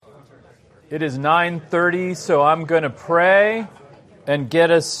It is 9:30, so I'm going to pray and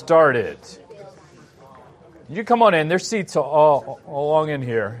get us started. You come on in. There's seats all along in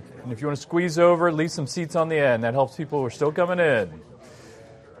here. And if you want to squeeze over, leave some seats on the end. That helps people who are still coming in.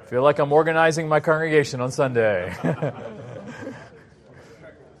 I feel like I'm organizing my congregation on Sunday.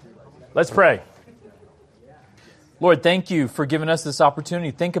 Let's pray. Lord, thank you for giving us this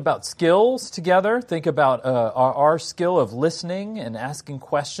opportunity. Think about skills together. Think about our skill of listening and asking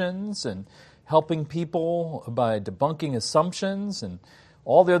questions and helping people by debunking assumptions and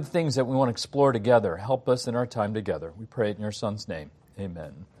all the other things that we want to explore together. Help us in our time together. We pray it in your Son's name.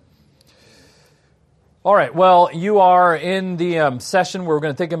 Amen. All right, well, you are in the session where we're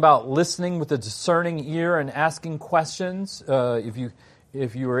going to think about listening with a discerning ear and asking questions.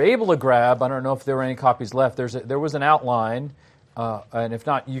 If you were able to grab, I don't know if there were any copies left, there was an outline, and if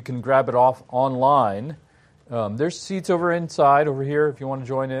not, you can grab it off online. There's seats over here, if you want to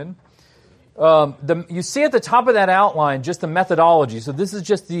join in. You see at the top of that outline just the methodology. So this is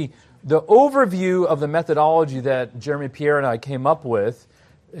just the overview of the methodology that Jeremy Pierre and I came up with.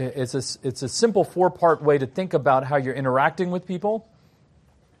 It's a simple 4-part way to think about how you're interacting with people.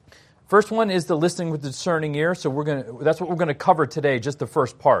 First one is the listening with the discerning ear. So that's what we're going to cover today, just the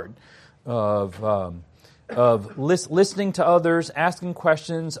first part of listening to others, asking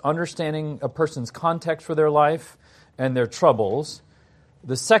questions, understanding a person's context for their life and their troubles.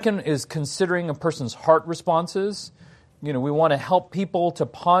 The second is considering a person's heart responses. We want to help people to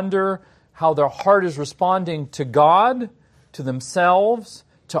ponder how their heart is responding to God, to themselves,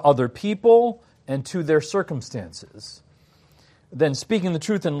 to other people, and to their circumstances. Then speaking the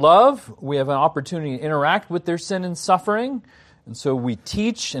truth in love, we have an opportunity to interact with their sin and suffering. And so we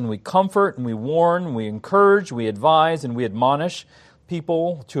teach and we comfort and we warn, we encourage, we advise, and we admonish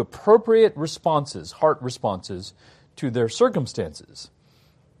people to appropriate responses, heart responses, to their circumstances.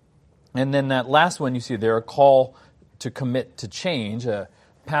 And then that last one you see there, a call to commit to change. A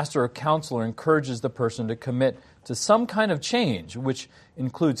pastor or counselor encourages the person to commit to some kind of change, which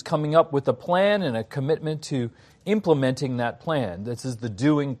includes coming up with a plan and a commitment to implementing that plan. This is the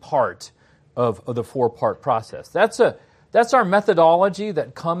doing part of the 4-part process. That's our methodology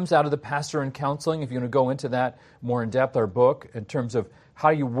that comes out of the pastor and counseling. If you want to go into that more in depth, our book, in terms of how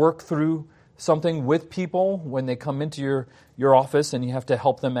you work through something with people when they come into your office and you have to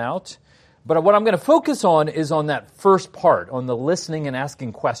help them out. But what I'm going to focus on is on that first part, on the listening and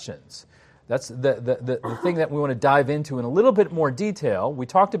asking questions. That's the thing that we want to dive into in a little bit more detail. We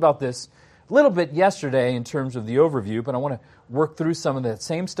talked about this a little bit yesterday in terms of the overview, but I want to work through some of that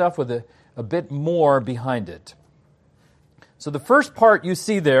same stuff with a bit more behind it. So the first part you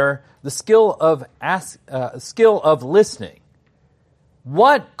see there, the skill of listening.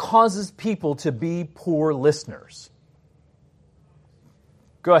 What causes people to be poor listeners?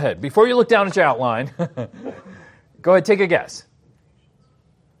 Go ahead. Before you look down at your outline, go ahead, take a guess.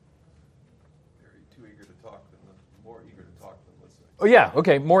 Oh, yeah,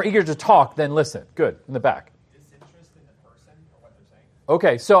 okay, more eager to talk than listen. Good, in the back. Disinterest in the person or what they're saying?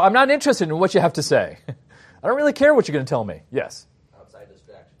 Okay, so I'm not interested in what you have to say. I don't really care what you're going to tell me. Yes? Outside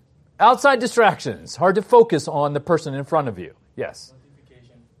distractions. Outside distractions. Hard to focus on the person in front of you. Yes?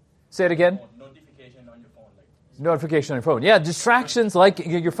 Notification. Say it again? Notification on your phone. Notification on your phone. Yeah, distractions like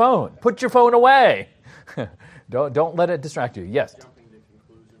your phone. Put your phone away. Don't let it distract you. Yes?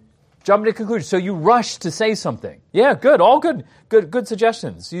 Jump to conclusions. So you rush to say something. Yeah, good. All good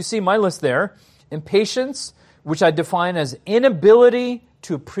suggestions. You see my list there. Impatience, which I define as inability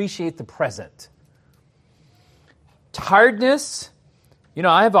to appreciate the present. Tiredness.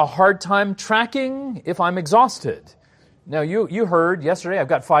 I have a hard time tracking if I'm exhausted. Now, you heard yesterday, I've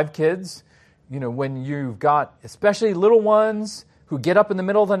got 5 kids. When you've got especially little ones who get up in the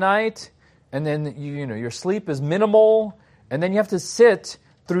middle of the night, and then your sleep is minimal, and then you have to sit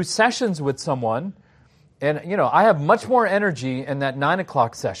through sessions with someone, and I have much more energy in that 9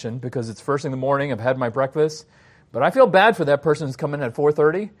 o'clock session because it's first in the morning, I've had my breakfast, but I feel bad for that person who's coming at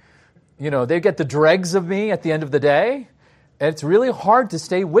 4:30. They get the dregs of me at the end of the day, and it's really hard to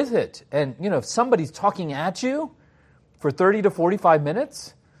stay with it. And if somebody's talking at you for 30 to 45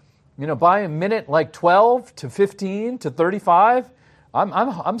 minutes, by a minute like 12 to 15 to 35,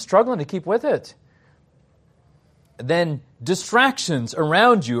 I'm struggling to keep with it. Then distractions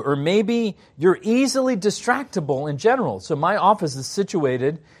around you, or maybe you're easily distractible in general. So my office is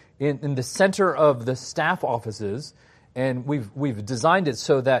situated in the center of the staff offices, and we've designed it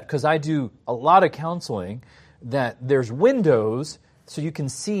so that, because I do a lot of counseling, that there's windows so you can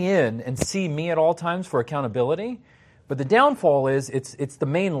see in and see me at all times for accountability. But the downfall is it's the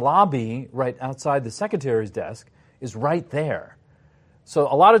main lobby right outside the secretary's desk is right there. So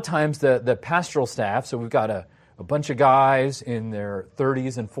a lot of times the pastoral staff, so we've got a bunch of guys in their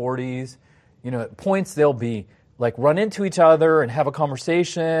 30s and 40s, at points they'll be like run into each other and have a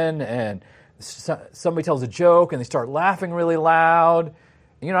conversation, and somebody tells a joke and they start laughing really loud.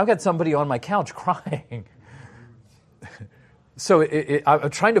 I've got somebody on my couch crying. So I'm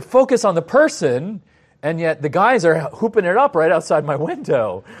trying to focus on the person, and yet the guys are hooping it up right outside my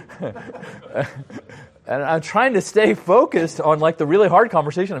window. And I'm trying to stay focused on like the really hard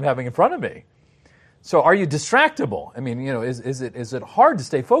conversation I'm having in front of me. So are you distractible? I mean, is it hard to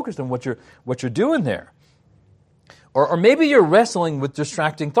stay focused on what you're doing there? Or maybe you're wrestling with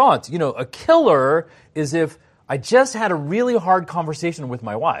distracting thoughts. A killer is if I just had a really hard conversation with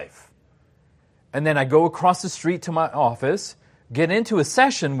my wife, and then I go across the street to my office, get into a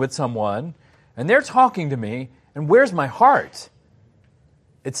session with someone, and they're talking to me, and where's my heart?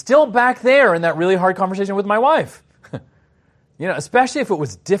 It's still back there in that really hard conversation with my wife. Especially if it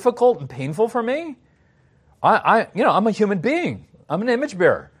was difficult and painful for me. I'm a human being. I'm an image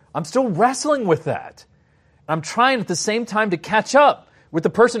bearer. I'm still wrestling with that. I'm trying at the same time to catch up with the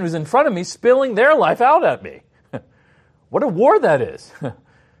person who's in front of me spilling their life out at me. What a war that is.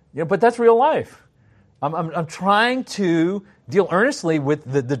 But that's real life. I'm trying to deal earnestly with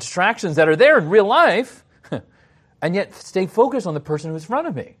the distractions that are there in real life, and yet stay focused on the person who's in front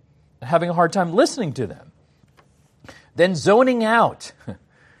of me, and having a hard time listening to them. Then zoning out.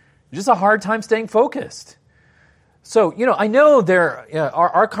 Just a hard time staying focused. So, I know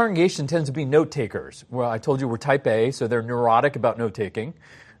our congregation tends to be note takers. Well, I told you we're type A, so they're neurotic about note taking.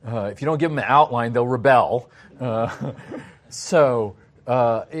 If you don't give them an outline, they'll rebel.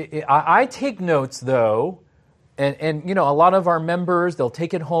 I take notes, though, and a lot of our members, they'll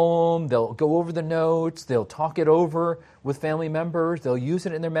take it home, they'll go over the notes, they'll talk it over with family members, they'll use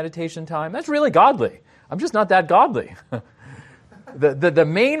it in their meditation time. That's really godly. I'm just not that godly. The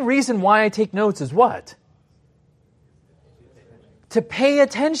main reason why I take notes is what? To pay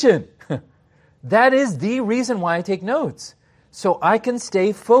attention. That is the reason why I take notes. So I can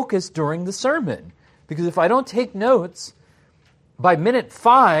stay focused during the sermon. Because if I don't take notes, by minute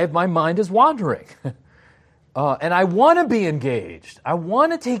 5, my mind is wandering. And I want to be engaged. I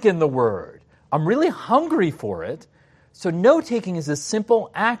want to take in the Word. I'm really hungry for it. So note-taking is a simple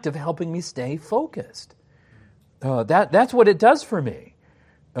act of helping me stay focused. That's what it does for me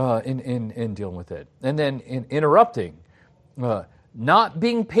in dealing with it. And then in interrupting. Not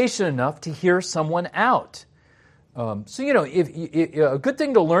being patient enough to hear someone out. If a good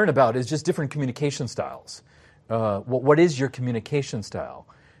thing to learn about is just different communication styles. What is your communication style?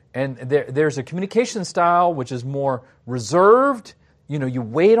 And there's a communication style which is more reserved. You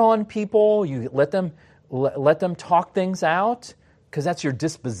wait on people, you let them talk things out because that's your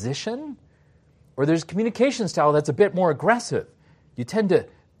disposition. Or there's a communication style that's a bit more aggressive. You tend to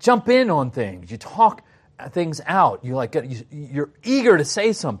jump in on things. You talk things out. You're eager to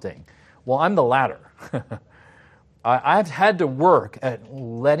say something. Well, I'm the latter. I've had to work at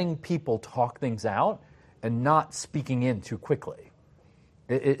letting people talk things out and not speaking in too quickly.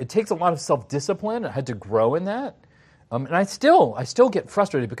 It takes a lot of self-discipline. I had to grow in that. And I still get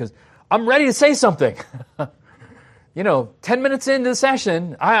frustrated because I'm ready to say something. 10 minutes into the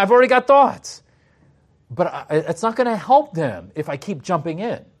session, I've already got thoughts. But it's not going to help them if I keep jumping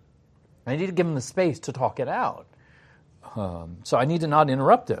in. I need to give them the space to talk it out. So I need to not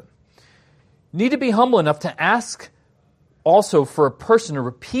interrupt them. Need to be humble enough to ask also for a person to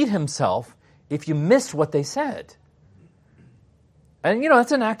repeat himself if you missed what they said. And,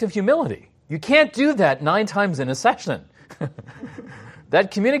 that's an act of humility. You can't do that 9 times in a session.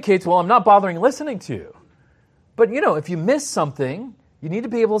 That communicates, well, I'm not bothering listening to you. But, if you miss something, you need to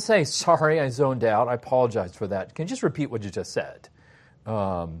be able to say, sorry, I zoned out. I apologize for that. Can you just repeat what you just said?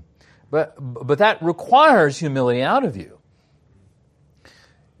 But that requires humility out of you.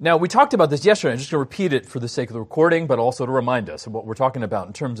 Now, we talked about this yesterday. I'm just going to repeat it for the sake of the recording, but also to remind us of what we're talking about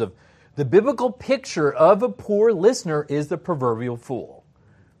in terms of the biblical picture of a poor listener is the proverbial fool.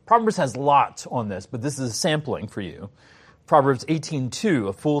 Proverbs has lots on this, but this is a sampling for you. Proverbs 18:2,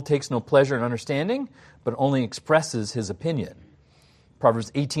 a fool takes no pleasure in understanding, but only expresses his opinion.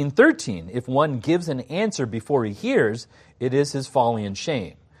 Proverbs 18:13, if one gives an answer before he hears, it is his folly and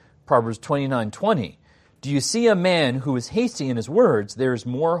shame. Proverbs 29:20, do you see a man who is hasty in his words? There is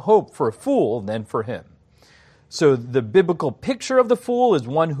more hope for a fool than for him. So the biblical picture of the fool is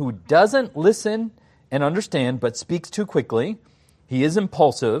one who doesn't listen and understand, but speaks too quickly. He is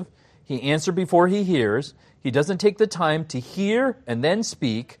impulsive. He answers before he hears. He doesn't take the time to hear and then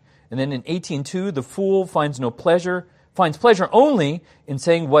speak. And then in 18:2, the fool finds pleasure only in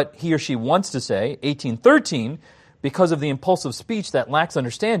saying what he or she wants to say. 18:13, Because of the impulsive speech that lacks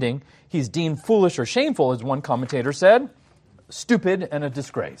understanding, he's deemed foolish or shameful, as one commentator said, stupid and a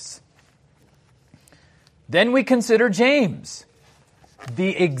disgrace. Then we consider James,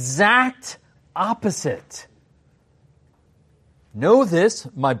 the exact opposite. Know this,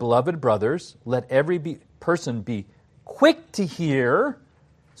 my beloved brothers, let every person be quick to hear,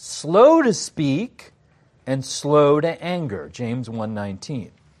 slow to speak, and slow to anger. James 1:19.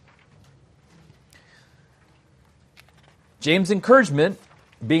 James' encouragement,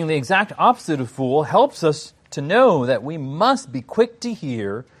 being the exact opposite of fool, helps us to know that we must be quick to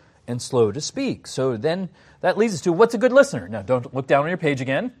hear and slow to speak. So then that leads us to, what's a good listener? Now, don't look down on your page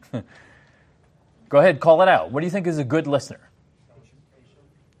again. Go ahead, call it out. What do you think is a good listener?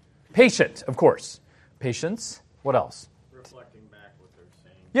 Patient, of course. Patience. What else? Reflecting back what they're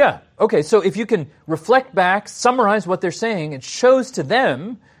saying. Yeah. Okay, so if you can reflect back, summarize what they're saying, it shows to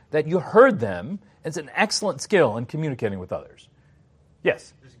them that you heard them. It's an excellent skill in communicating with others.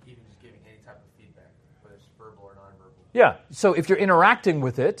 Yes? Just giving any type of feedback, whether it's verbal or nonverbal. Yeah. So if you're interacting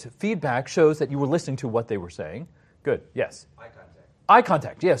with it, feedback shows that you were listening to what they were saying. Good. Yes? Eye contact. Eye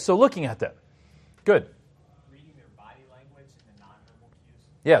contact. Yes. So looking at them. Good. Reading their body language and the nonverbal cues.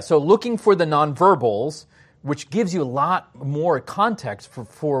 Yeah. So looking for the nonverbals, which gives you a lot more context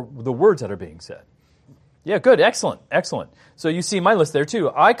for the words that are being said. Yeah. Good. Excellent. Excellent. So you see my list there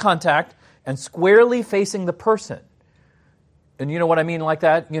too. Eye contact and squarely facing the person. And you know what I mean like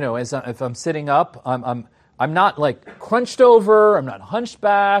that? You know, if I'm sitting up, I'm not like crunched over, I'm not hunched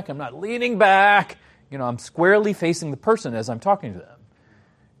back, I'm not leaning back. You know, I'm squarely facing the person as I'm talking to them.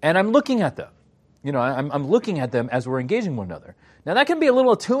 And I'm looking at them. You know, I'm looking at them as we're engaging one another. Now, that can be a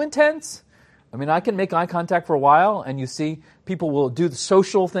little too intense. I mean, I can make eye contact for a while, and you see people will do the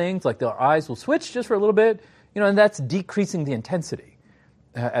social things, like their eyes will switch just for a little bit, you know, and that's decreasing the intensity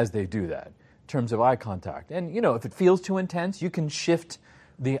as they do that in terms of eye contact. And, you know, if it feels too intense, you can shift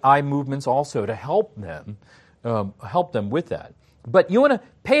the eye movements also to help them with that. But you want to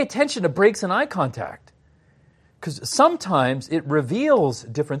pay attention to breaks in eye contact, because sometimes it reveals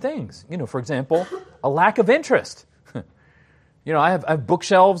different things. You know, for example, a lack of interest. You know, I have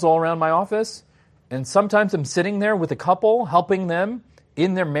bookshelves all around my office, and sometimes I'm sitting there with a couple, helping them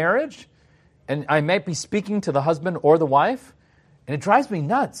in their marriage, and I might be speaking to the husband or the wife, and it drives me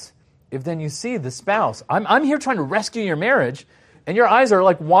nuts if then you see the spouse. I'm here trying to rescue your marriage, and your eyes are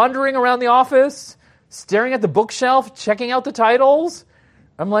like wandering around the office, staring at the bookshelf, checking out the titles.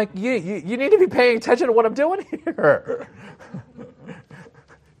 I'm like, you need to be paying attention to what I'm doing here.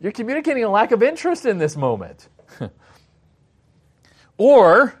 You're communicating a lack of interest in this moment.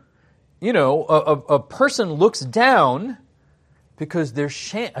 Or, you know, a person looks down because they're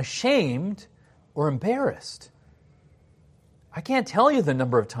ashamed or embarrassed. I can't tell you the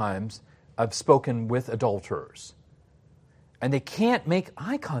number of times I've spoken with adulterers, and they can't make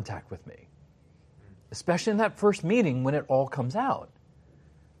eye contact with me, especially in that first meeting when it all comes out,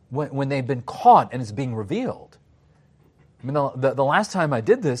 when they've been caught and it's being revealed. I mean, the last time I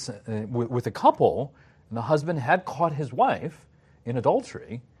did this with a couple, and the husband had caught his wife in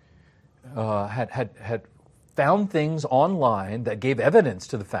adultery, had found things online that gave evidence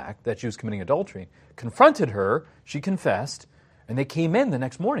to the fact that she was committing adultery, confronted her, she confessed, and they came in the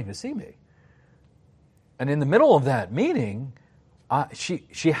next morning to see me. And in the middle of that meeting,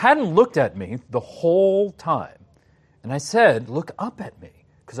 she hadn't looked at me the whole time. And I said, look up at me,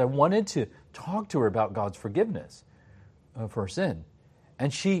 because I wanted to talk to her about God's forgiveness for her sin.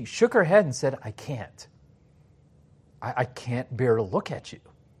 And she shook her head and said, I can't. I can't bear to look at you.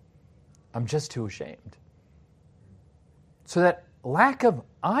 I'm just too ashamed. So that lack of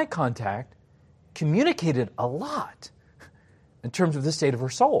eye contact communicated a lot in terms of the state of her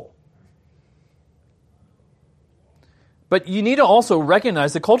soul. But you need to also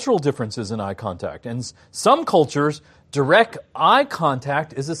recognize the cultural differences in eye contact. And some cultures, direct eye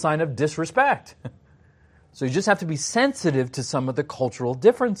contact is a sign of disrespect. So you just have to be sensitive to some of the cultural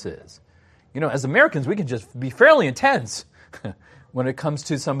differences. You know, as Americans, we can just be fairly intense when it comes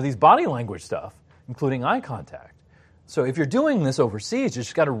to some of these body language stuff, including eye contact. So if you're doing this overseas, you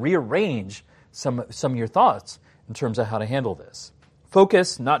just got to rearrange some of your thoughts in terms of how to handle this.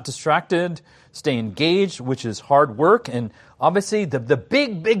 Focus, not distracted, stay engaged, which is hard work, and obviously the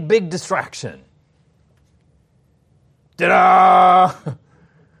big distraction. Ta-da!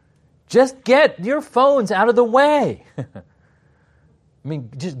 Just get your phones out of the way. I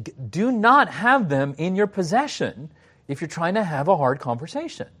mean, just do not have them in your possession if you're trying to have a hard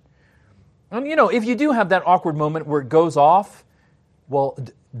conversation. And, you know, if you do have that awkward moment where it goes off, well,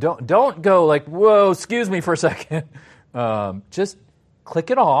 don't go like, whoa, excuse me for a second. Just click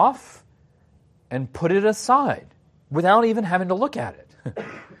it off and put it aside. without even having to look at it.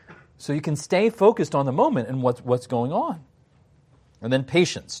 So you can stay focused on the moment and what's going on. And then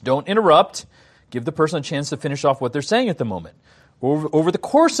patience. Don't interrupt. Give the person a chance to finish off what they're saying at the moment. Over the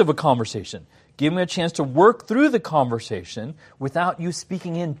course of a conversation, give them a chance to work through the conversation without you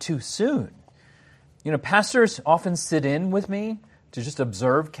speaking in too soon. You know, pastors often sit in with me to just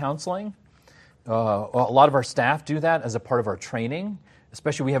observe counseling. A lot of our staff do that as a part of our training.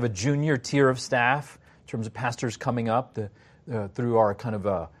 Especially we have a junior tier of staff in terms of pastors coming up through our kind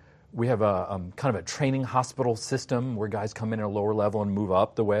of we have a kind of a training hospital system where guys come in at a lower level and move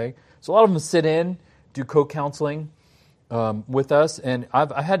up the way. So a lot of them sit in, do co-counseling with us, and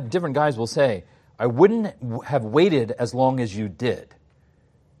I had different guys will say, I wouldn't have waited as long as you did.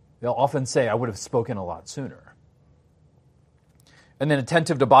 They'll often say, I would have spoken a lot sooner. And then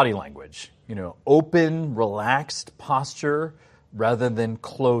attentive to body language, you know, open, relaxed posture rather than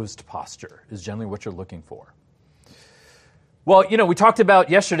closed posture is generally what you're looking for. Well, you know, we talked about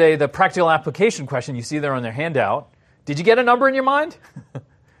yesterday the practical application question you see there on their handout. Did you get a number in your mind?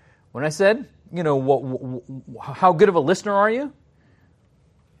 When I said, you know, how good of a listener are you?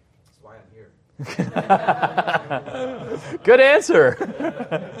 That's why I'm here. Good answer.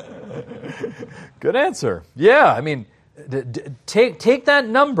 Good answer. Yeah, I mean, take that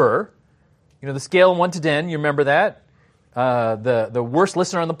number, you know, the scale of 1 to 10, you remember that? The worst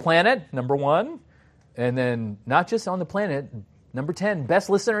listener on the planet, number 1. And then not just on the planet, number 10, best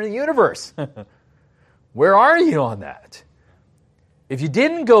listener in the universe. Where are you on that? If you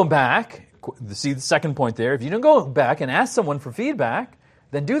didn't go back, see the second point there, if you didn't go back and ask someone for feedback,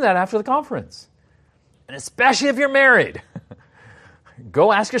 then do that after the conference. And especially if you're married.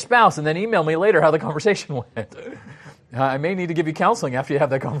 Go ask your spouse and then email me later how the conversation went. I may need to give you counseling after you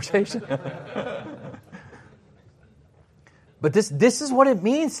have that conversation. But this is what it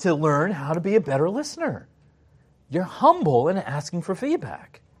means to learn how to be a better listener. You're humble in asking for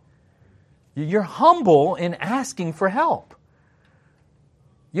feedback. You're humble in asking for help.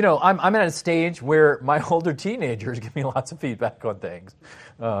 You know, I'm at a stage where my older teenagers give me lots of feedback on things.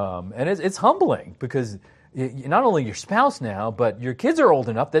 And it's humbling because not only your spouse now, but your kids are old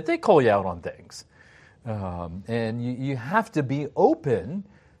enough that they call you out on things. And you have to be open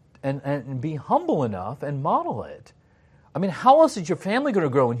and be humble enough and model it. I mean, how else is your family going to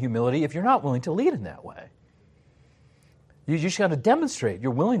grow in humility if you're not willing to lead in that way? You just got to demonstrate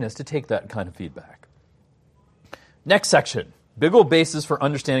your willingness to take that kind of feedback. Next section, biblical basis for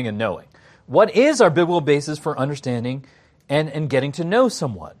understanding and knowing. What is our biblical basis for understanding and getting to know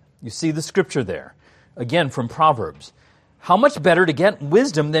someone? You see the scripture there. Again, from Proverbs. How much better to get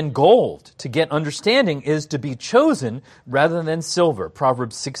wisdom than gold? To get understanding is to be chosen rather than silver.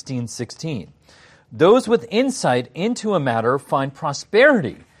 Proverbs 16:16. Those with insight into a matter find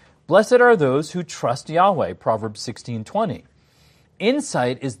prosperity. Blessed are those who trust Yahweh. Proverbs 16:20.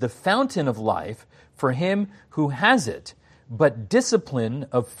 Insight is the fountain of life for him who has it, but discipline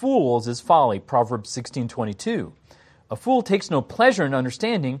of fools is folly. Proverbs 16:22. A fool takes no pleasure in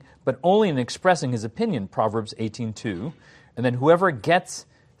understanding, but only in expressing his opinion. Proverbs 18:2. And then whoever gets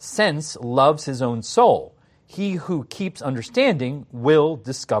sense loves his own soul. He who keeps understanding will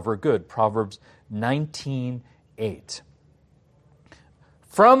discover good. Proverbs 19:8.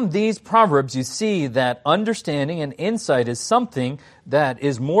 From these proverbs, you see that understanding and insight is something that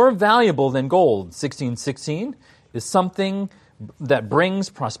is more valuable than gold. 16:16 is something that brings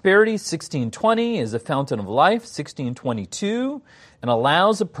prosperity. 16:20 is a fountain of life. 16:22 and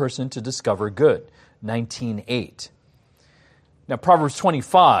allows a person to discover good. 19:8. Now, Proverbs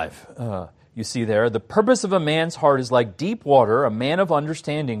 25. You see there, the purpose of a man's heart is like deep water. A man of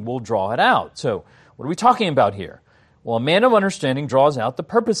understanding will draw it out. So, what are we talking about here? Well, a man of understanding draws out the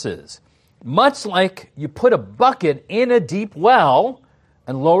purposes. Much like you put a bucket in a deep well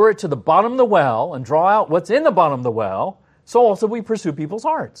and lower it to the bottom of the well and draw out what's in the bottom of the well, so also we pursue people's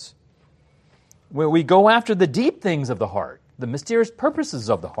hearts. When we go after the deep things of the heart, the mysterious purposes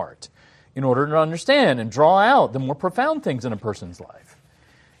of the heart, in order to understand and draw out the more profound things in a person's life.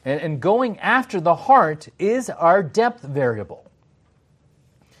 And going after the heart is our depth variable.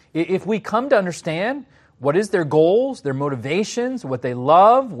 If we come to understand what is their goals, their motivations, what they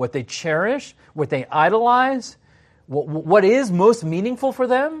love, what they cherish, what they idolize, what is most meaningful for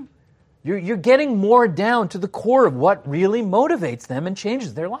them, you're getting more down to the core of what really motivates them and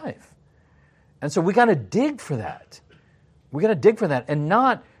changes their life. And so we got to dig for that. We got to dig for that and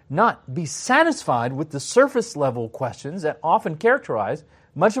not be satisfied with the surface level questions that often characterize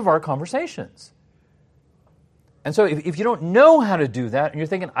much of our conversations. And so if you don't know how to do that and you're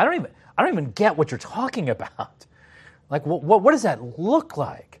thinking, I don't even get what you're talking about. Like, what does that look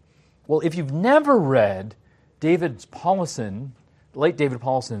like? Well, if you've never read late David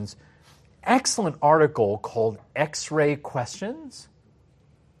Pauluson's excellent article called X-Ray Questions.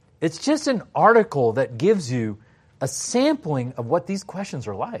 It's just an article that gives you a sampling of what these questions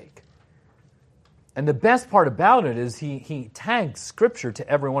are like. And the best part about it is he tags Scripture to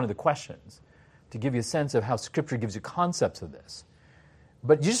every one of the questions to give you a sense of how Scripture gives you concepts of this.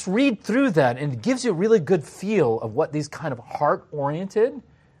 But you just read through that, and it gives you a really good feel of what these kind of heart-oriented,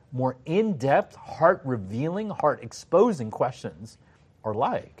 more in-depth, heart-revealing, heart-exposing questions are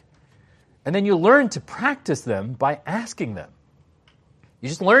like. And then you learn to practice them by asking them. You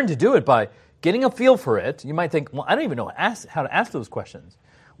just learn to do it by getting a feel for it. You might think, well, I don't even know how to ask those questions.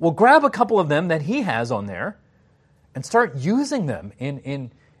 Well, grab a couple of them that he has on there and start using them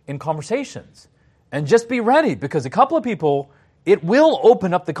in conversations. And just be ready, because a couple of people, it will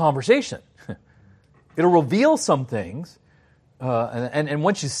open up the conversation. It'll reveal some things. And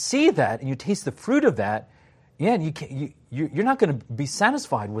once you see that and you taste the fruit of that, you're not going to be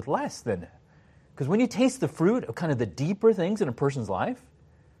satisfied with less than that. Because when you taste the fruit of kind of the deeper things in a person's life,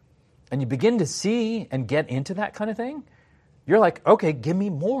 and you begin to see and get into that kind of thing, you're like, okay, give me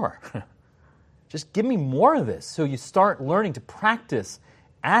more. Just give me more of this. So you start learning to practice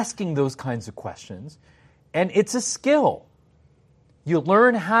asking those kinds of questions. And it's a skill. You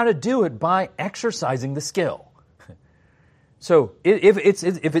learn how to do it by exercising the skill. So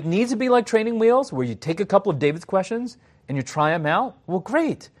if it needs to be like training wheels, where you take a couple of David's questions and you try them out, well,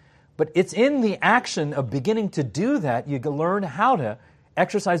 great. But it's in the action of beginning to do that, you learn how to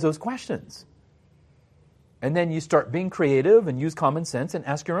exercise those questions. And then you start being creative and use common sense and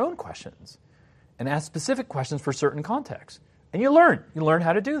ask your own questions. And ask specific questions for certain contexts. And you learn. You learn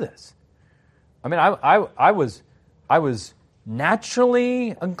how to do this. I mean, I was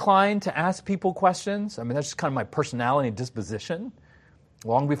naturally inclined to ask people questions. I mean, that's just kind of my personality and disposition.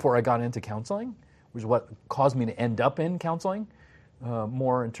 Long before I got into counseling, which is what caused me to end up in counseling,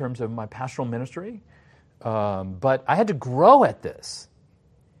 more in terms of my pastoral ministry. But I had to grow at this.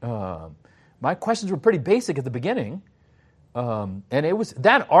 My questions were pretty basic at the beginning. And it was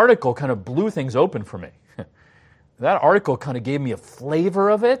that article kind of blew things open for me. That article kind of gave me a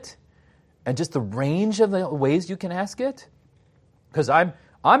flavor of it and just the range of the ways you can ask it. Because I'm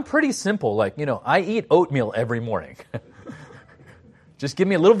pretty simple. Like, I eat oatmeal every morning. Just give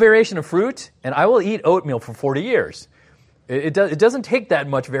me a little variation of fruit, and I will eat oatmeal for 40 years. It doesn't take that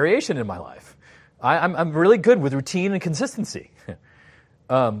much variation in my life. I'm really good with routine and consistency.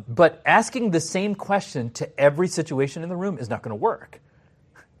 But asking the same question to every situation in the room is not going to work.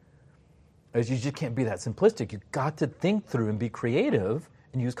 As you just can't be that simplistic. You've got to think through and be creative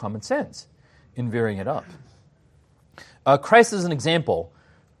and use common sense in varying it up. Christ is an example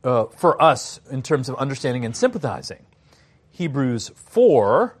for us in terms of understanding and sympathizing. Hebrews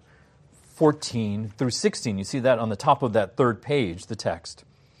 4:14 through 16. You see that on the top of that third page, the text.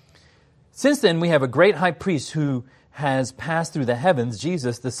 Since then we have a great high priest who has passed through the heavens,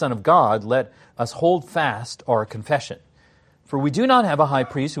 Jesus, the Son of God. Let us hold fast our confession. For we do not have a high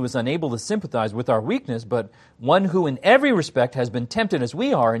priest who is unable to sympathize with our weakness, but one who in every respect has been tempted as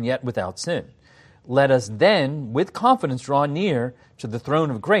we are, and yet without sin. Let us then, with confidence, draw near to the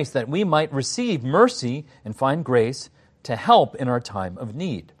throne of grace, that we might receive mercy and find grace to help in our time of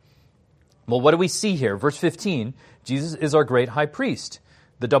need. Well, what do we see here? Verse 15, Jesus is our great high priest.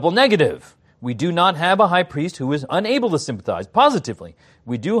 The double negative. We do not have a high priest who is unable to sympathize. Positively,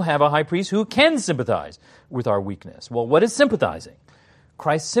 we do have a high priest who can sympathize with our weakness. Well, what is sympathizing?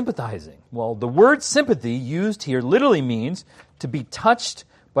 Christ sympathizing. Well, the word sympathy used here literally means to be touched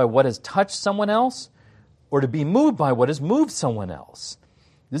by what has touched someone else, or to be moved by what has moved someone else.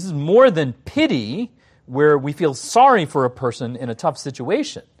 This is more than pity, where we feel sorry for a person in a tough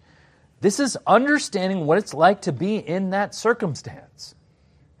situation. This is understanding what it's like to be in that circumstance.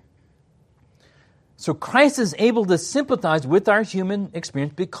 So Christ is able to sympathize with our human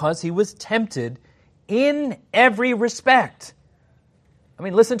experience because he was tempted in every respect. I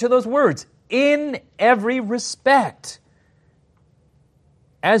mean, listen to those words. In every respect.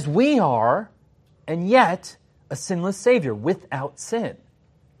 As we are, and yet a sinless Savior without sin.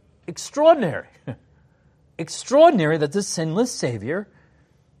 Extraordinary. Extraordinary that the sinless Savior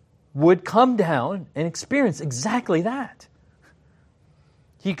would come down and experience exactly that.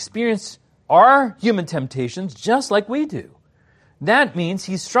 He experienced our human temptations just like we do. That means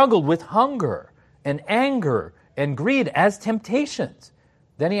he struggled with hunger and anger and greed as temptations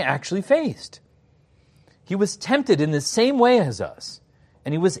that he actually faced. He was tempted in the same way as us,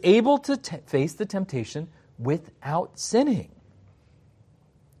 and he was able to face the temptation without sinning.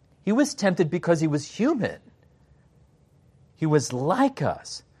 He was tempted because he was human. He was like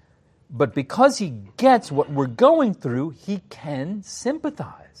us. But because he gets what we're going through, he can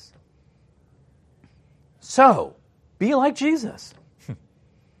sympathize. So, be like Jesus.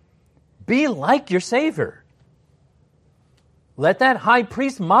 Be like your Savior. Let that high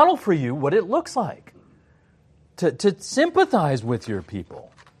priest model for you what it looks like to sympathize with your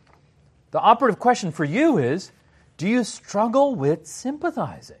people. The operative question for you is, do you struggle with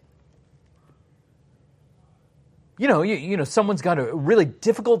sympathizing? You know, someone's got a really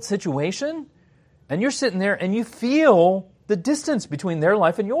difficult situation, and you're sitting there and you feel the distance between their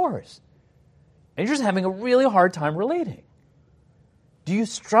life and yours. And you're just having a really hard time relating. Do you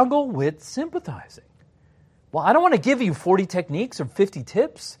struggle with sympathizing? Well, I don't want to give you 40 techniques or 50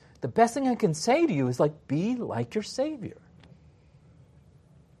 tips. The best thing I can say to you is be like your Savior.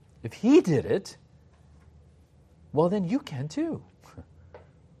 If he did it, well, then you can too.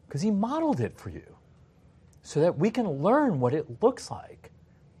 Because he modeled it for you. So that we can learn what it looks like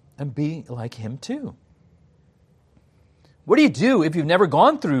and be like him too. What do you do if you've never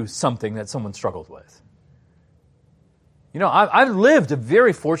gone through something that someone struggled with? You know, I've lived a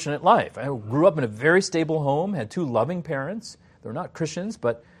very fortunate life. I grew up in a very stable home, had 2 loving parents. They're not Christians,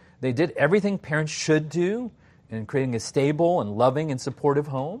 but they did everything parents should do in creating a stable and loving and supportive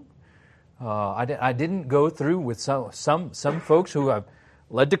home. I didn't go through with some folks who have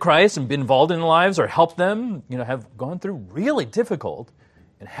led to Christ and been involved in their lives or helped them, have gone through really difficult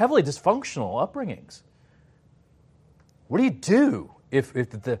and heavily dysfunctional upbringings. What do you do if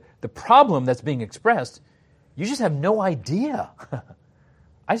the problem that's being expressed, you just have no idea?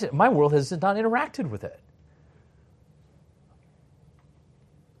 My world has not interacted with it.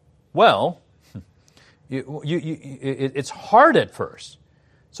 Well, it's hard at first.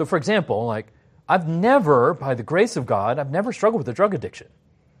 So, for example, I've never, by the grace of God, I've never struggled with a drug addiction.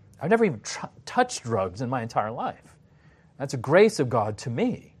 I've never even touched drugs in my entire life. That's a grace of God to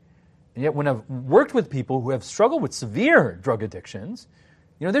me. And yet when I've worked with people who have struggled with severe drug addictions,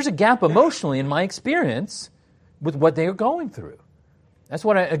 there's a gap emotionally in my experience with what they are going through. That's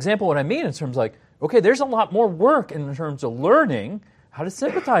what I mean in terms okay, there's a lot more work in terms of learning how to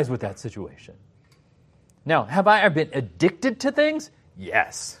sympathize with that situation. Now, have I been addicted to things?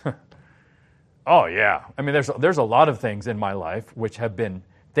 Yes. Oh, yeah. I mean, there's a lot of things in my life which have been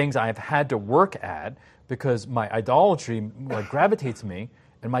things I have had to work at because my idolatry gravitates me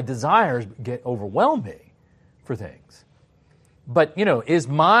and my desires overwhelm me for things. But, is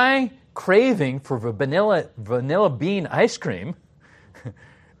my craving for vanilla bean ice cream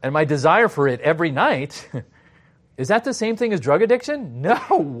and my desire for it every night, is that the same thing as drug addiction?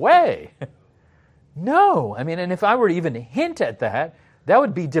 No way. No. I mean, and if I were to even hint at that, that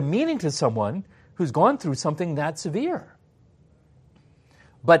would be demeaning to someone who's gone through something that severe.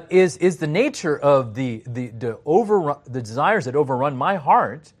 But is the nature of the desires that overrun my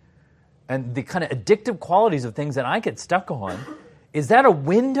heart and the kind of addictive qualities of things that I get stuck on, is that a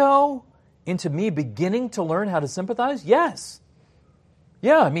window into me beginning to learn how to sympathize? Yes.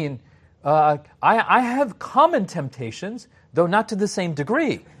 Yeah, I mean, I have common temptations, though not to the same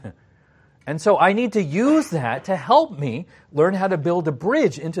degree. And so I need to use that to help me learn how to build a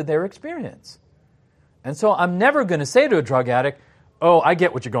bridge into their experience. And so I'm never going to say to a drug addict, oh, I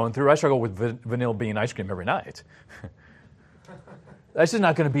get what you're going through. I struggle with vanilla bean ice cream every night. That's just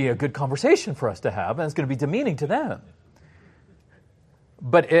not going to be a good conversation for us to have, and it's going to be demeaning to them.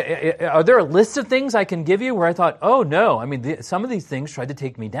 But are there a list of things I can give you where I thought, oh, no, I mean, some of these things tried to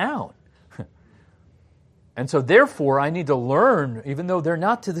take me down. And so therefore, I need to learn, even though they're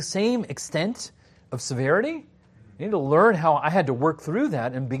not to the same extent of severity, I need to learn how I had to work through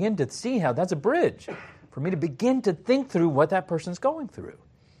that and begin to see how that's a bridge for me to begin to think through what that person's going through.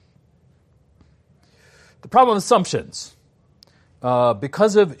 The problem of assumptions.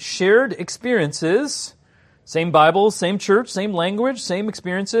 Because of shared experiences, same Bible, same church, same language, same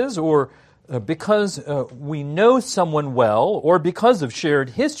experiences, or because we know someone well, or because of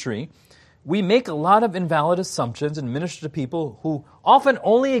shared history, we make a lot of invalid assumptions and minister to people who often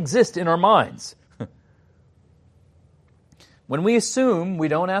only exist in our minds. When we assume, we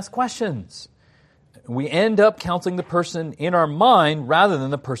don't ask questions. We end up counseling the person in our mind rather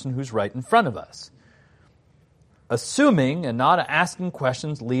than the person who's right in front of us. Assuming and not asking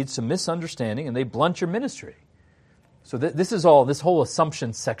questions leads to misunderstanding, and they blunt your ministry. So this whole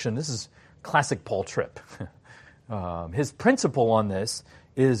assumption section, this is classic Paul Tripp. His principle on this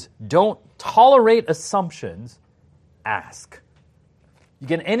is don't tolerate assumptions, ask. You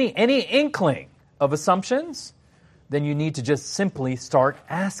get any inkling of assumptions, then you need to just simply start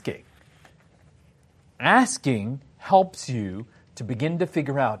asking. Asking helps you to begin to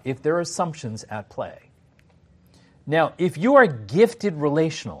figure out if there are assumptions at play. Now, if you are gifted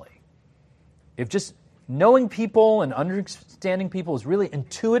relationally, if just knowing people and understanding people is really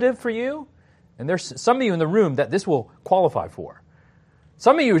intuitive for you, and there's some of you in the room that this will qualify for.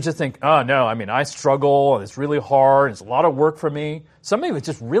 Some of you would just think, oh, no, I mean, I struggle, and it's really hard, it's a lot of work for me. Some of you, it's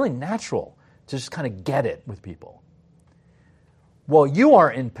just really natural to just kind of get it with people. Well, you are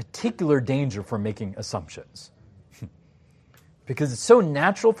in particular danger for making assumptions. Because it's so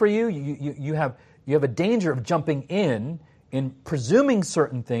natural for you, you have a danger of jumping in presuming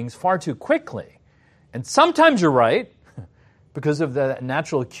certain things far too quickly. And sometimes you're right, because of the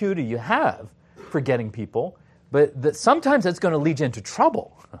natural acuity you have for getting people, but sometimes that's going to lead you into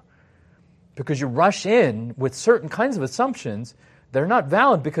trouble. Because you rush in with certain kinds of assumptions that are not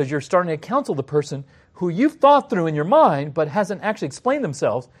valid because you're starting to counsel the person who you've thought through in your mind but hasn't actually explained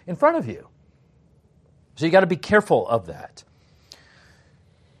themselves in front of you. So you got to be careful of that.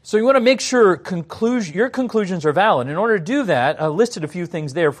 So you want to make sure your conclusions are valid. In order to do that, I listed a few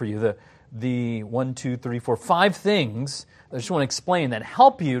things there for you. The 1, 2, 3, 4, 5 things I just want to explain that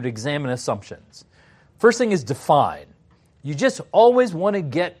help you to examine assumptions. First thing is define. You just always want to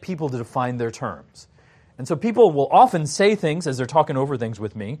get people to define their terms. And so people will often say things as they're talking over things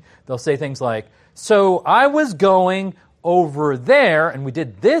with me. They'll say things like, so I was going over there and we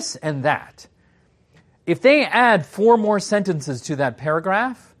did this and that. If they add 4 more sentences to that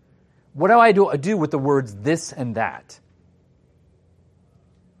paragraph, what do I do with the words this and that?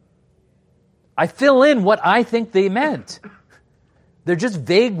 I fill in what I think they meant. They're just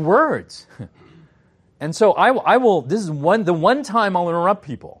vague words. And so I will, this is the one time I'll interrupt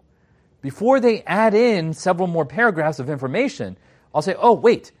people. Before they add in several more paragraphs of information, I'll say, oh,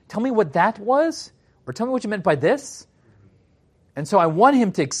 wait, tell me what that was? Or tell me what you meant by this? And so I want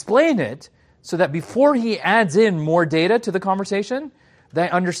him to explain it so that before he adds in more data to the conversation,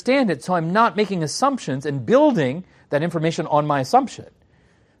 that I understand it so I'm not making assumptions and building that information on my assumption.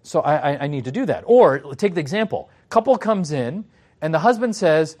 So I need to do that. Or take the example. Couple comes in and the husband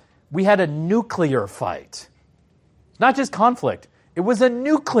says, we had a nuclear fight. Not just conflict. It was a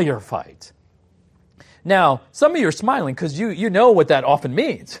nuclear fight. Now, some of you are smiling because you know what that often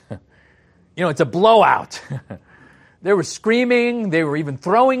means. It's a blowout. They were screaming. They were even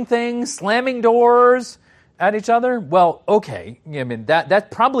throwing things, slamming doors at each other. Well, okay. I mean,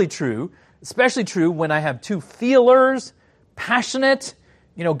 that's probably true, especially true when I have 2 feelers, passionate,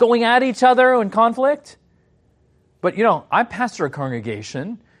 going at each other in conflict. But, I pastor a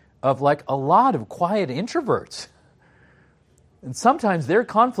congregation of like a lot of quiet introverts. And sometimes their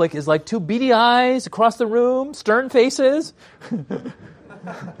conflict is like 2 beady eyes across the room, stern faces.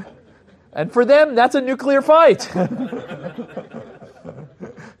 And for them, that's a nuclear fight.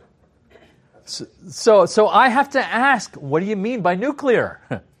 So I have to ask, what do you mean by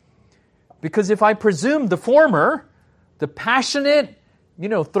nuclear? Because if I presume the former, the passionate,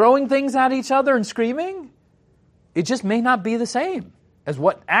 throwing things at each other and screaming, it just may not be the same as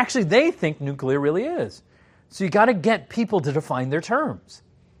what actually they think nuclear really is. So you got to get people to define their terms.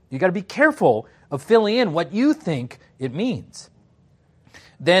 You got to be careful of filling in what you think it means.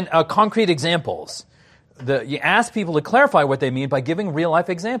 Then concrete examples. You ask people to clarify what they mean by giving real-life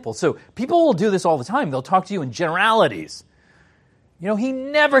examples. So people will do this all the time. They'll talk to you in generalities. He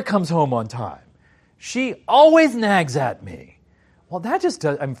never comes home on time. She always nags at me. Well, that just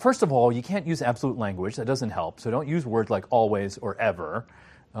does, first of all, you can't use absolute language. That doesn't help. So don't use words like always or ever.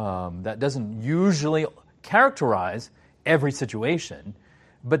 That doesn't usually characterize every situation.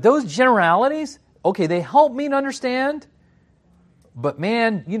 But those generalities, okay, they help me to understand. But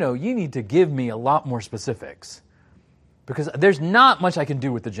man, you need to give me a lot more specifics. Because there's not much I can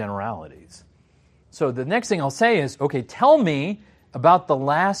do with the generalities. So the next thing I'll say is, okay, tell me about the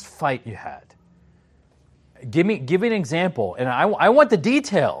last fight you had. Give me an example, and I want the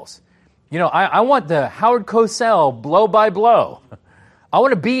details. I want the Howard Cosell blow by blow. I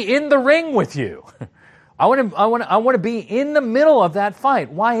want to be in the ring with you. I want to be in the middle of that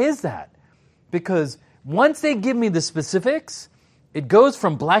fight. Why is that? Because once they give me the specifics, it goes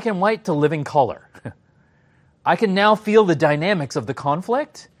from black and white to living color. I can now feel the dynamics of the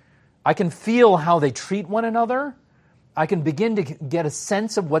conflict. I can feel how they treat one another. I can begin to get a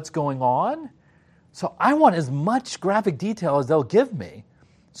sense of what's going on. So I want as much graphic detail as they'll give me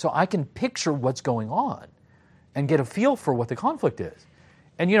so I can picture what's going on and get a feel for what the conflict is.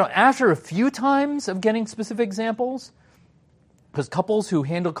 And, after a few times of getting specific examples, because couples who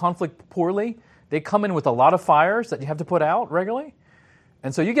handle conflict poorly, they come in with a lot of fires that you have to put out regularly.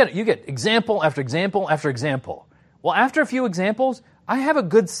 And so you get example after example after example. Well, after a few examples, I have a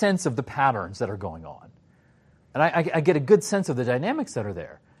good sense of the patterns that are going on. And I get a good sense of the dynamics that are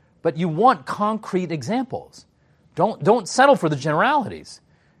there. But you want concrete examples. Don't settle for the generalities.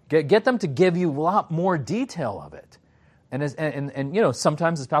 Get them to give you a lot more detail of it. And you know,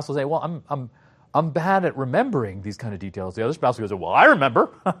 sometimes the spouse will say, well, I'm bad at remembering these kind of details. The other spouse goes, well, I remember.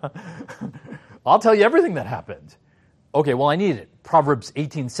 I'll tell you everything that happened. Okay, well, I need it. Proverbs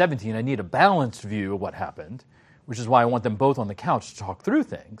 18:17, I need a balanced view of what happened, which is why I want them both on the couch to talk through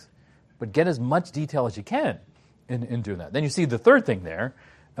things. But get as much detail as you can in doing that. Then you see the third thing there,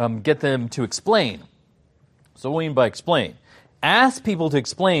 get them to explain. So what do I mean by explain? Ask people to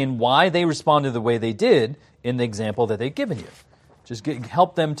explain why they responded the way they did in the example that they've given you. Just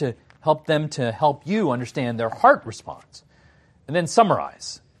help them to help you understand their heart response. And then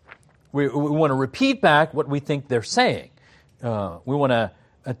summarize. We want to repeat back what we think they're saying. We want to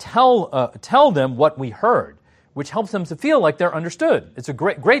tell them what we heard, which helps them to feel like they're understood. It's a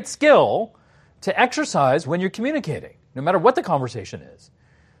great skill to exercise when you're communicating, no matter what the conversation is.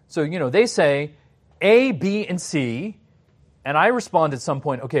 So, you know, they say A, B, and C, and I respond at some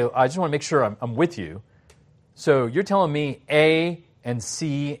point, okay, I just want to make sure I'm with you. So you're telling me A and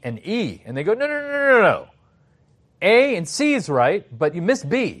C and E. And they go, no. A and C is right, but you missed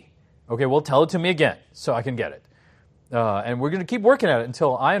B. Okay, well, tell it to me again so I can get it. And we're going to keep working at it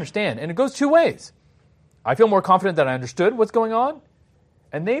until I understand. And it goes two ways. I feel more confident that I understood what's going on,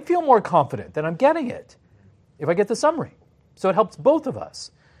 and they feel more confident that I'm getting it if I get the summary. So it helps both of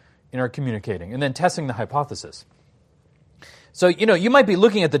us in our communicating. And then testing the hypothesis. So, you know, you might be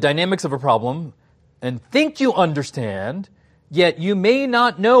looking at the dynamics of a problem and think you understand, yet you may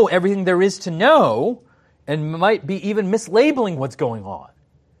not know everything there is to know and might be even mislabeling what's going on.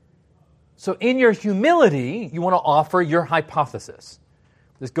 So in your humility, you want to offer your hypothesis.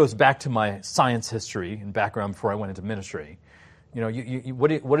 This goes back to my science history and background before I went into ministry. You know,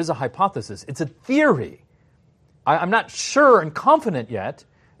 what is a hypothesis? It's a theory. I'm not sure and confident yet,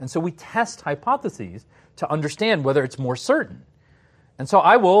 and so we test hypotheses to understand whether it's more certain. And so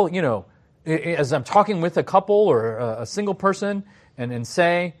I will, you know, as I'm talking with a couple or a single person and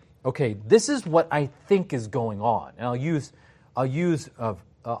say, okay, this is what I think is going on. And I'll use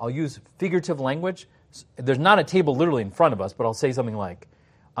figurative language. There's not a table literally in front of us, but I'll say something like,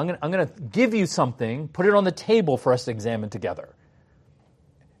 I'm going to give you something, put it on the table for us to examine together.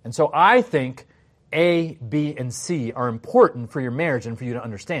 And so I think A, B, and C are important for your marriage and for you to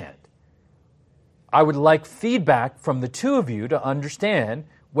understand. I would like feedback from the two of you to understand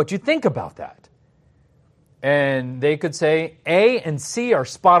what you think about that. And they could say A and C are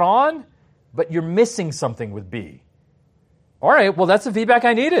spot on, but you're missing something with B. All right, well, that's the feedback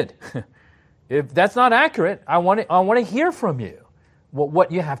I needed. If that's not accurate, I want to hear from you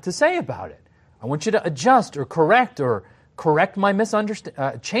what you have to say about it. I want you to adjust or correct my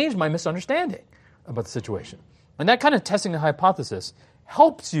change my misunderstanding about the situation. And that kind of testing the hypothesis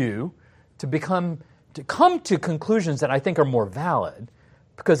helps you to come to conclusions that I think are more valid,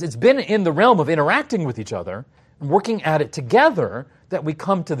 because it's been in the realm of interacting with each other and working at it together that we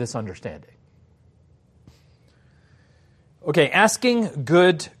come to this understanding. Okay, asking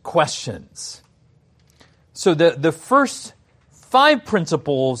good questions. So the first 5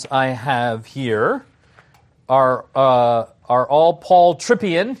 principles I have here are all Paul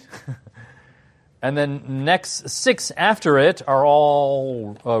Trippian, and then next 6 after it are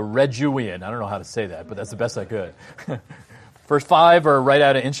all Regiuian. I don't know how to say that, but that's the best I could. First 5 are right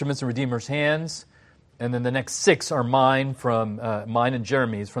out of Instruments in Redeemer's Hands, and then the next 6 are mine and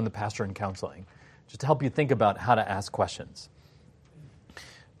Jeremy's from the Pastor in Counseling, just to help you think about how to ask questions.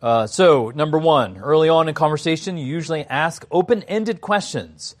 So, number 1, early on in conversation, you usually ask open-ended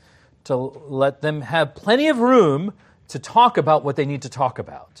questions to let them have plenty of room to talk about what they need to talk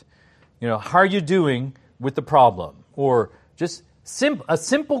about. You know, how are you doing with the problem? Or just a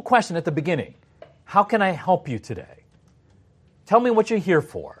simple question at the beginning. How can I help you today? Tell me what you're here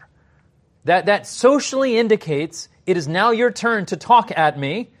for. That socially indicates it is now your turn to talk at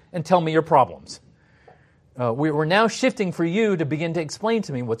me and tell me your problems. We're now shifting for you to begin to explain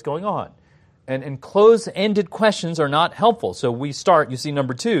to me what's going on. And closed-ended questions are not helpful. So we start, you see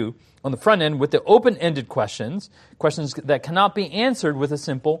number 2, on the front end with the open-ended questions that cannot be answered with a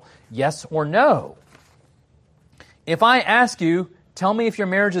simple yes or no. If I ask you, tell me if your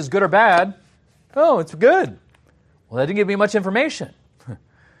marriage is good or bad, oh, it's good. Well, that didn't give me much information.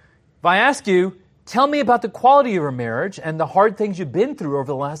 If I ask you, tell me about the quality of your marriage and the hard things you've been through over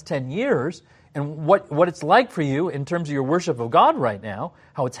the last 10 years and what it's like for you in terms of your worship of God right now,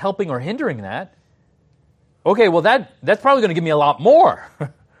 how it's helping or hindering that, okay, well, that's probably going to give me a lot more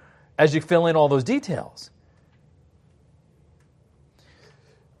as you fill in all those details.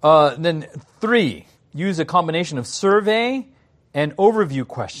 Then 3, use a combination of survey and overview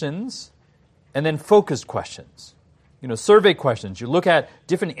questions and then focused questions. survey questions. You look at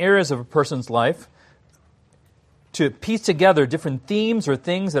different areas of a person's life to piece together different themes or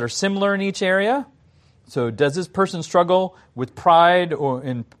things that are similar in each area. So does this person struggle with pride or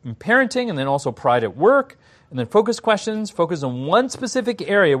in parenting, and then also pride at work? And then focus questions, focus on one specific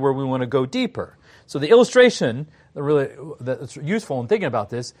area where we want to go deeper. So the illustration that's useful in thinking about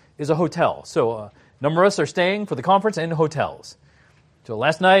this is a hotel. So a number of us are staying for the conference in hotels. So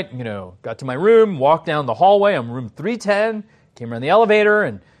last night, got to my room, walked down the hallway. I'm room 310, came around the elevator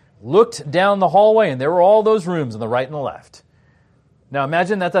and looked down the hallway, and there were all those rooms on the right and the left. Now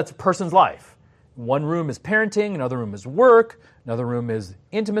imagine that's a person's life. One room is parenting, another room is work, another room is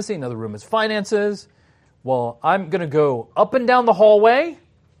intimacy, another room is finances. Well, I'm going to go up and down the hallway,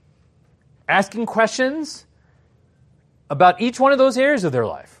 asking questions about each one of those areas of their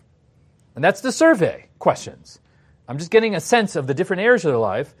life. And that's the survey questions. I'm just getting a sense of the different areas of their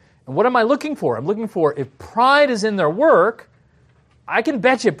life. And what am I looking for? I'm looking for, if pride is in their work, I can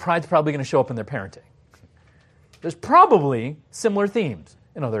bet you pride's probably going to show up in their parenting. There's probably similar themes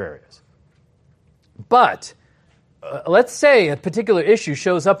in other areas. But let's say a particular issue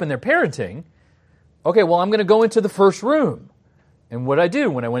shows up in their parenting. Okay, well, I'm going to go into the first room. And what I do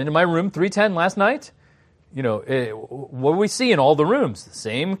when I went into my room 310 last night, what do we see in all the rooms? The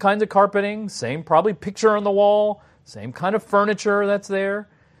same kinds of carpeting, same probably picture on the wall, same kind of furniture that's there.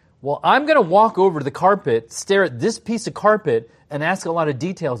 Well, I'm going to walk over to the carpet, stare at this piece of carpet, and ask a lot of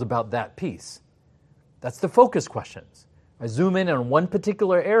details about that piece. That's the focus questions. I zoom in on one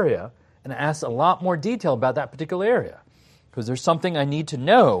particular area and ask a lot more detail about that particular area because there's something I need to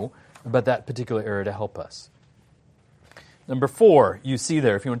know about that particular area to help us. Number 4, you see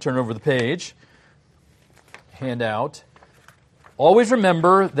there, if you want to turn over the page, handout. Always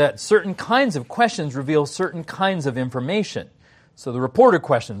remember that certain kinds of questions reveal certain kinds of information. So the reporter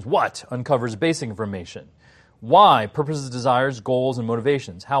questions, what uncovers basic information? Why, purposes, desires, goals, and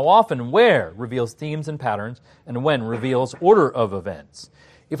motivations. How often, where, reveals themes and patterns, and when, reveals order of events.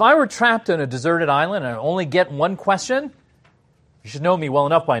 If I were trapped on a deserted island and I only get one question, you should know me well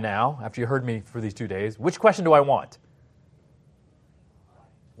enough by now, after you heard me for these 2 days. Which question do I want?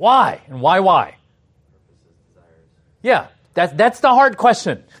 Why? And why? Purposes, desires. Yeah, that's the hard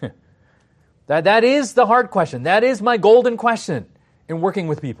question. That is the hard question. That is my golden question in working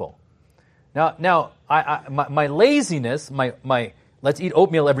with people. Now, my laziness, my let's eat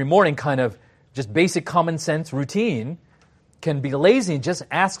oatmeal every morning kind of just basic common sense routine can be lazy and just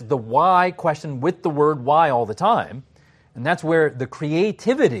ask the why question with the word why all the time. And that's where the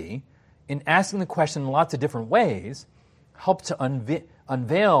creativity in asking the question in lots of different ways helps to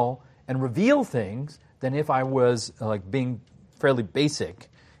unveil and reveal things than if I was being fairly basic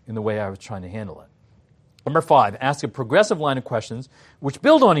in the way I was trying to handle it. Number 5, ask a progressive line of questions which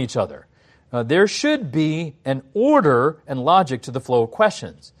build on each other. There should be an order and logic to the flow of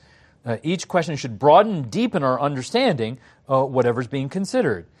questions. Each question should broaden and deepen our understanding of whatever's being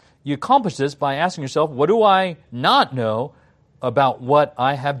considered. You accomplish this by asking yourself, what do I not know about what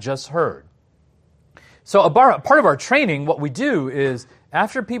I have just heard? So part of our training, what we do is,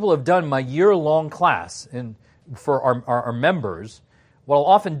 after people have done my year-long class for our members, what I'll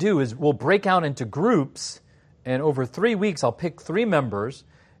often do is we'll break out into groups, and over 3 weeks I'll pick 3 members,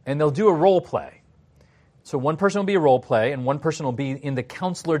 and they'll do a role play. So one person will be a role play, and one person will be in the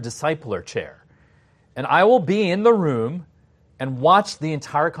counselor-discipler chair. And I will be in the room and watch the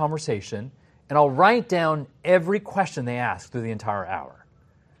entire conversation, and I'll write down every question they ask through the entire hour.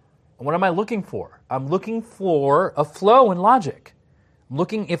 And what am I looking for? I'm looking for a flow and logic. I'm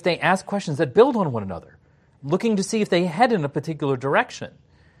looking if they ask questions that build on one another. I'm looking to see if they head in a particular direction.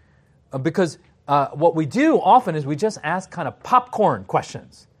 Because what we do often is we just ask kind of popcorn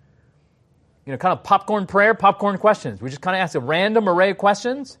questions. Kind of popcorn prayer, popcorn questions. We just kind of ask a random array of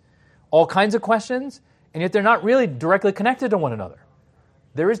questions, all kinds of questions, and yet they're not really directly connected to one another.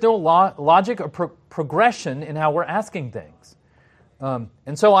 There is no logic or progression in how we're asking things.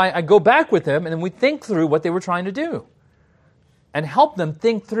 And so I go back with them, and then we think through what they were trying to do and help them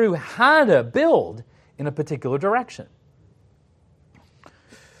think through how to build in a particular direction.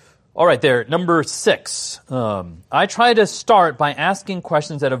 All right, there, number 6. I try to start by asking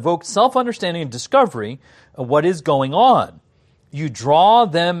questions that evoke self-understanding and discovery of what is going on. You draw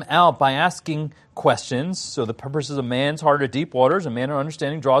them out by asking questions. So the purposes of man's heart are deep waters, a man of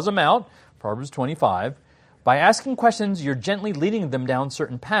understanding draws them out, Proverbs 25. By asking questions, you're gently leading them down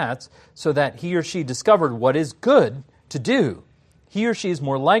certain paths so that he or she discovered what is good to do. He or she is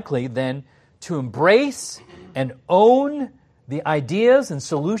more likely then to embrace and own the ideas and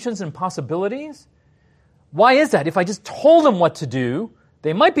solutions and possibilities. Why is that? If I just told them what to do,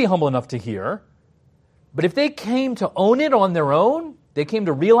 they might be humble enough to hear, But if they came to own it on their own, they came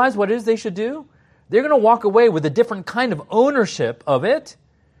to realize what it is they should do, they're going to walk away with a different kind of ownership of it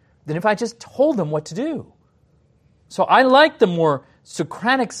than if I just told them what to do. So I like the more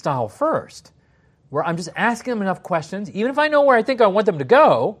Socratic style first, where I'm just asking them enough questions, even if I know where I think I want them to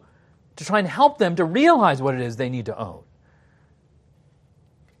go, to try and help them to realize what it is they need to own.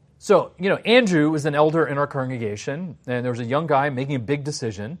 So, Andrew was an elder in our congregation, and there was a young guy making a big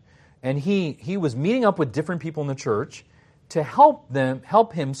decision, and he was meeting up with different people in the church to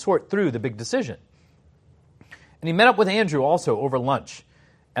help him sort through the big decision. And he met up with Andrew also over lunch.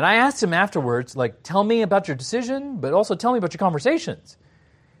 And I asked him afterwards, tell me about your decision, but also tell me about your conversations.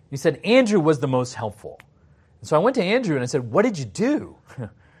 He said, Andrew was the most helpful. And so I went to Andrew and I said, what did you do?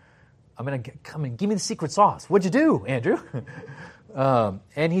 Come and give me the secret sauce. What'd you do, Andrew?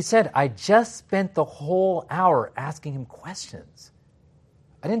 And he said, I just spent the whole hour asking him questions.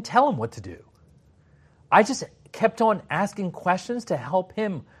 I didn't tell him what to do. I just kept on asking questions to help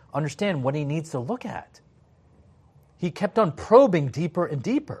him understand what he needs to look at. He kept on probing deeper and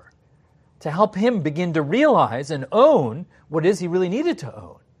deeper to help him begin to realize and own what it is he really needed to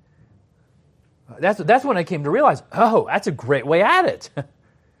own. That's when I came to realize, that's a great way at it.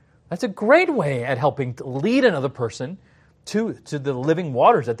 That's a great way at helping to lead another person to the living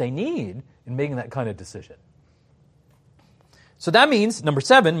waters that they need in making that kind of decision. So that means, number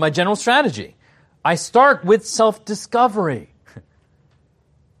 7, my general strategy. I start with self-discovery.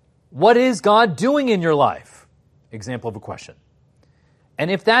 What is God doing in your life? Example of a question.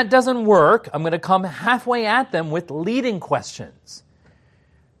 And if that doesn't work, I'm going to come halfway at them with leading questions.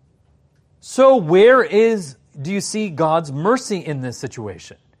 So where do you see God's mercy in this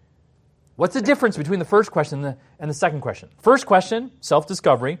situation? What's the difference between the first question and the second question? First question,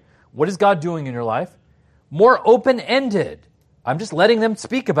 self-discovery. What is God doing in your life? More open-ended. I'm just letting them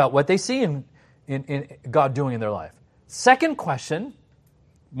speak about what they see in God doing in their life. Second question,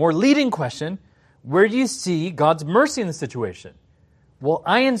 more leading question, where do you see God's mercy in the situation? Well,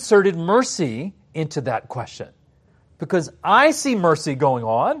 I inserted mercy into that question because I see mercy going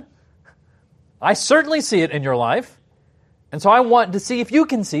on. I certainly see it in your life. And so I want to see if you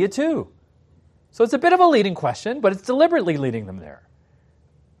can see it too. So it's a bit of a leading question, but it's deliberately leading them there.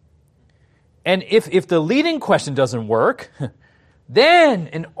 And if the leading question doesn't work, then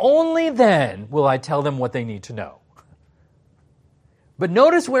and only then will I tell them what they need to know. But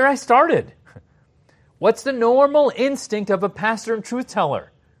notice where I started. What's the normal instinct of a pastor and truth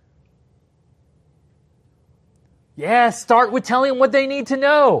teller? Start with telling them what they need to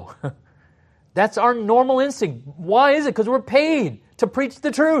know. That's our normal instinct. Why is it? Because we're paid to preach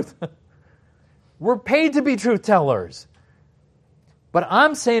the truth. We're paid to be truth tellers. But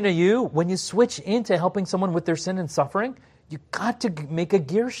I'm saying to you, when you switch into helping someone with their sin and suffering, you've got to make a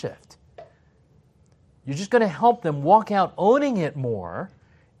gear shift. You're just going to help them walk out owning it more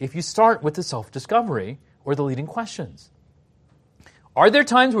if you start with the self-discovery or the leading questions. Are there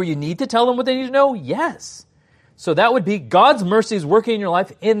times where you need to tell them what they need to know? Yes. So that would be God's mercy is working in your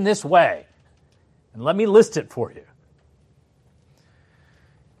life in this way. And let me list it for you.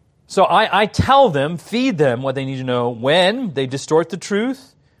 So I tell them, feed them what they need to know when they distort the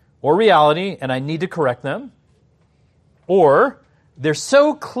truth or reality and I need to correct them. Or they're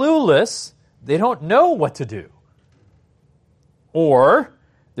so clueless they don't know what to do. Or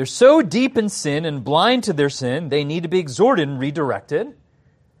they're so deep in sin and blind to their sin, they need to be exhorted and redirected.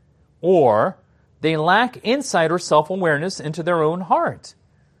 Or they lack insight or self-awareness into their own heart.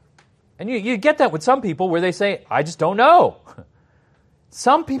 And you get that with some people where they say, I just don't know.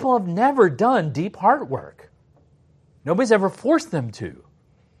 Some people have never done deep heart work. Nobody's ever forced them to.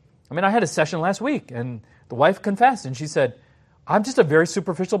 I had a session last week, and the wife confessed, and she said, I'm just a very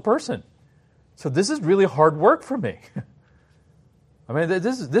superficial person. So this is really hard work for me.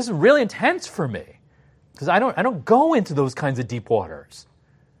 This is really intense for me because I don't go into those kinds of deep waters.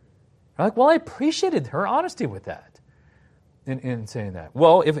 I'm like, well, I appreciated her honesty with that in saying that.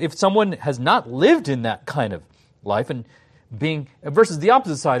 Well, if someone has not lived in that kind of life and being versus the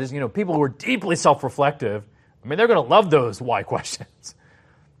opposite side is people who are deeply self-reflective. They're going to love those why questions.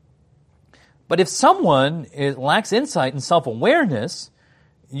 But if someone lacks insight and self-awareness,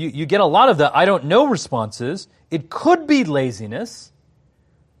 you get a lot of the I don't know responses. It could be laziness,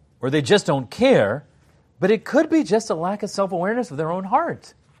 or they just don't care, but it could be just a lack of self-awareness of their own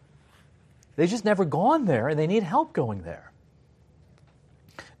heart. They've just never gone there, and they need help going there.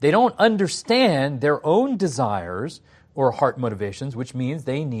 They don't understand their own desires or heart motivations, which means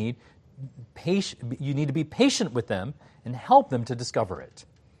you need to be patient with them and help them to discover it.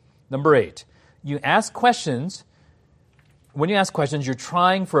 Number 8, you ask questions when you ask questions, you're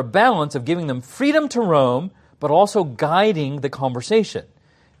trying for a balance of giving them freedom to roam, but also guiding the conversation.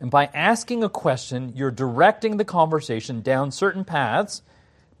 And by asking a question, you're directing the conversation down certain paths.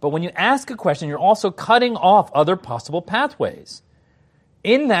 But when you ask a question, you're also cutting off other possible pathways.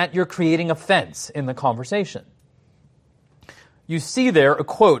 In that, you're creating a fence in the conversation. You see there a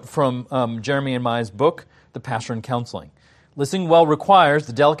quote from Jeremy and Mai's book, The Pastor in Counseling. Listening well requires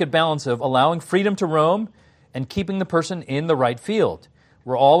the delicate balance of allowing freedom to roam and keeping the person in the right field.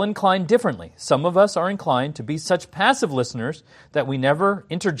 We're all inclined differently. Some of us are inclined to be such passive listeners that we never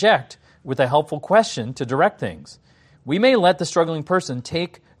interject with a helpful question to direct things. We may let the struggling person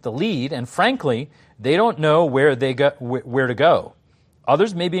take the lead, and frankly, they don't know where to go.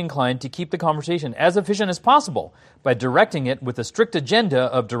 Others may be inclined to keep the conversation as efficient as possible by directing it with a strict agenda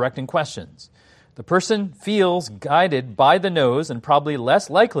of directing questions. The person feels guided by the nose and probably less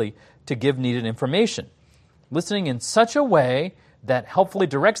likely to give needed information. Listening in such a way that helpfully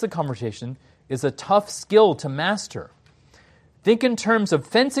directs the conversation is a tough skill to master. Think in terms of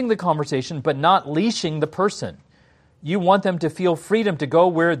fencing the conversation but not leashing the person. You want them to feel freedom to go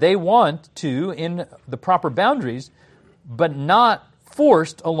where they want to in the proper boundaries, but not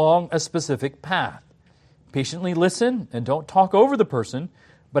forced along a specific path. Patiently listen and don't talk over the person,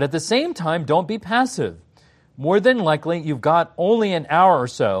 but at the same time, don't be passive. More than likely, you've got only an hour or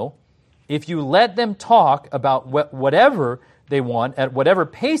so. If you let them talk about whatever they want, at whatever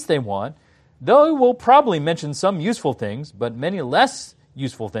pace they want, they will probably mention some useful things, but many less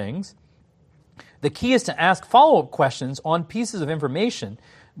useful things. The key is to ask follow-up questions on pieces of information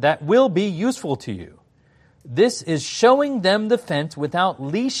that will be useful to you. This is showing them the fence without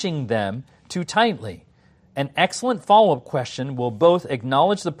leashing them too tightly. An excellent follow-up question will both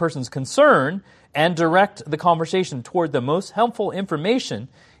acknowledge the person's concern and direct the conversation toward the most helpful information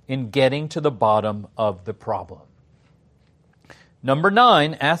in getting to the bottom of the problem. Number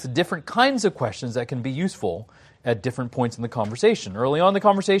 9, ask different kinds of questions that can be useful at different points in the conversation. Early on in the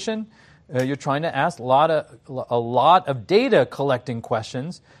conversation, you're trying to ask a lot of data collecting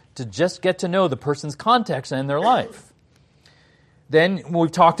questions to just get to know the person's context and their life. Then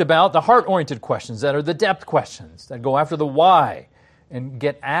we've talked about the heart-oriented questions that are the depth questions that go after the why and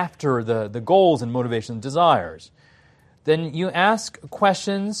get after the goals and motivations and desires. Then you ask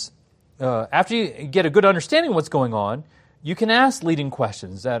questions, after you get a good understanding of what's going on, you can ask leading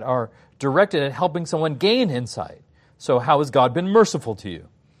questions that are directed at helping someone gain insight. So how has God been merciful to you?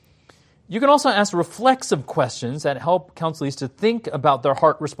 You can also ask reflexive questions that help counselees to think about their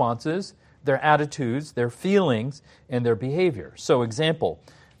heart responses, their attitudes, their feelings, and their behavior. So, example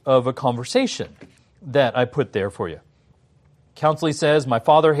of a conversation that I put there for you. Counselee says, my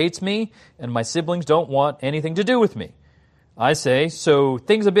father hates me and my siblings don't want anything to do with me. I say, so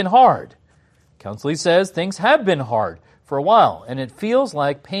things have been hard. Counselee says, things have been hard for a while, and it feels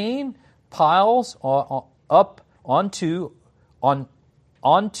like pain piles up onto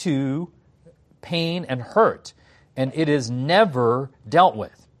pain and hurt, and it is never dealt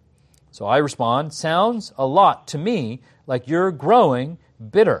with. So I respond, sounds a lot to me like you're growing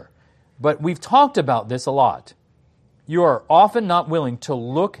bitter. But we've talked about this a lot. You are often not willing to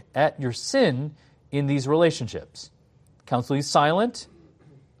look at your sin in these relationships. Counselee is silent.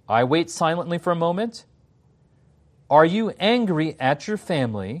 I wait silently for a moment. Are you angry at your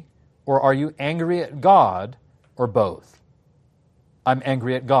family, or are you angry at God, or both? I'm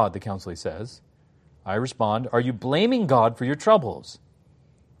angry at God, the counselee says. I respond, are you blaming God for your troubles?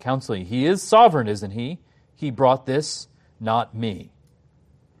 Counselee, He is sovereign, isn't He? He brought this, not me.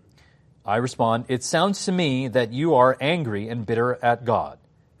 I respond, it sounds to me that you are angry and bitter at God.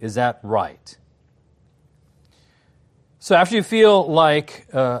 Is that right? So after you feel like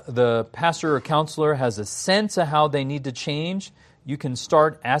the pastor or counselor has a sense of how they need to change, you can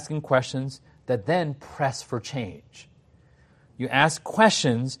start asking questions that then press for change. You ask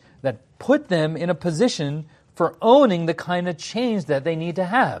questions that put them in a position for owning the kind of change that they need to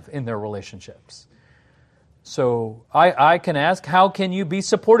have in their relationships. So I can ask, how can you be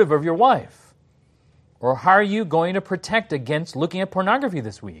supportive of your wife? Or how are you going to protect against looking at pornography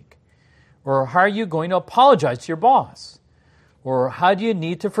this week? Or how are you going to apologize to your boss? Or how do you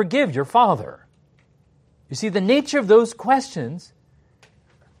need to forgive your father? You see, the nature of those questions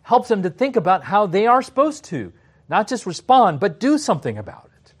helps them to think about how they are supposed to not just respond, but do something about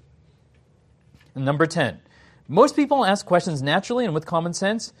it. And number 10, most people ask questions naturally and with common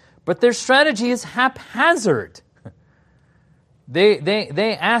sense, but their strategy is haphazard.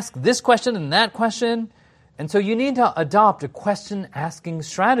 They ask this question and that question, and so you need to adopt a question-asking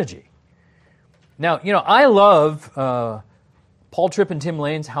strategy. Now, I love Paul Tripp and Tim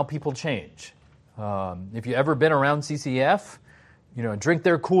Lane's How People Change. If you've ever been around CCF, drink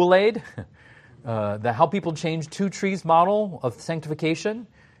their Kool-Aid. The How People Change Two Trees model of sanctification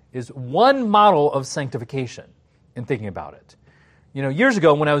is one model of sanctification in thinking about it. Years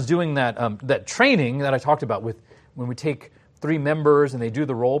ago when I was doing that training that I talked about with when we take 3 members and they do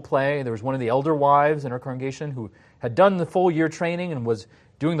the role play, there was one of the elder wives in our congregation who had done the full year training and was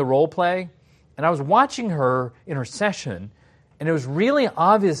doing the role play. And I was watching her in her session, and it was really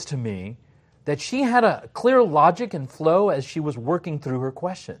obvious to me that she had a clear logic and flow as she was working through her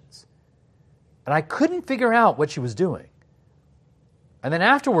questions. And I couldn't figure out what she was doing. And then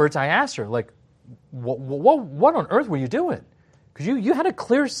afterwards, I asked her, what on earth were you doing? Because you had a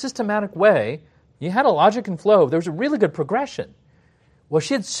clear, systematic way. You had a logic and flow. There was a really good progression. Well,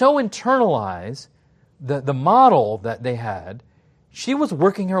 she had so internalized the model that they had, she was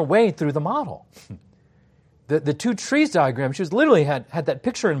working her way through the model. The 2 trees diagram, she was literally had that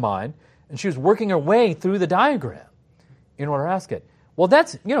picture in mind, and she was working her way through the diagram in order to ask it. Well,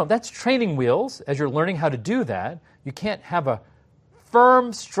 that's training wheels as you're learning how to do that. You can't have a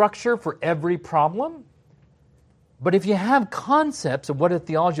firm structure for every problem. But if you have concepts of what a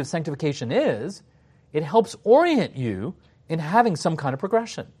theology of sanctification is, it helps orient you in having some kind of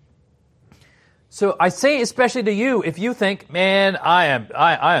progression. So I say especially to you, if you think, man,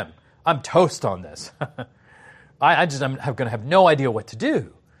 I'm toast on this. I'm going to have no idea what to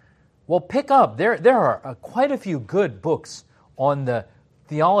do. Well, pick up. There are quite a few good books on the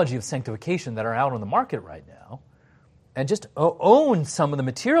theology of sanctification that are out on the market right now. And just own some of the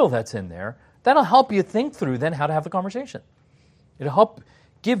material that's in there. That'll help you think through then how to have the conversation. It'll help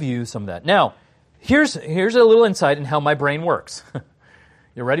give you some of that. Now, here's a little insight in how my brain works.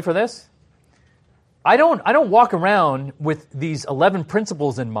 You ready for this? I don't walk around with these 11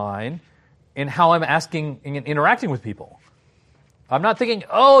 principles in mind in how I'm asking and interacting with people. I'm not thinking,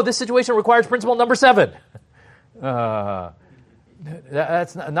 this situation requires principle number 7.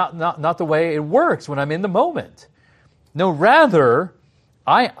 That's not the way it works when I'm in the moment. No, rather,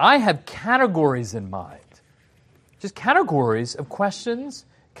 I have categories in mind. Just categories of questions,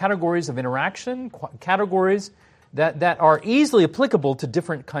 categories of interaction, categories that are easily applicable to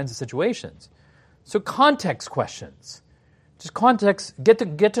different kinds of situations. So context questions. Just context, get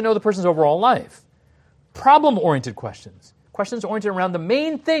to know the person's overall life. Problem-oriented questions. Questions oriented around the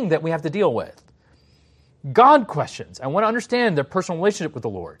main thing that we have to deal with. God questions. I want to understand their personal relationship with the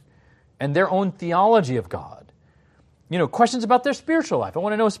Lord and their own theology of God. Questions about their spiritual life. I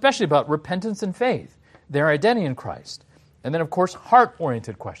want to know especially about repentance and faith, their identity in Christ. And then, of course,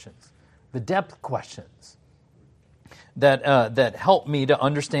 heart-oriented questions, the depth questions that help me to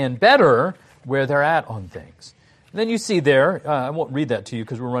understand better where they're at on things. And then you see there, I won't read that to you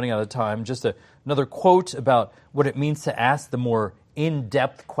because we're running out of time, just another quote about what it means to ask the more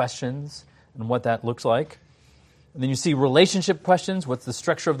in-depth questions and what that looks like. And then you see relationship questions, what's the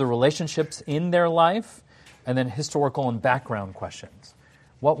structure of the relationships in their life, and then historical and background questions.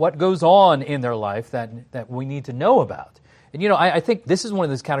 What goes on in their life that we need to know about. And I think this is one of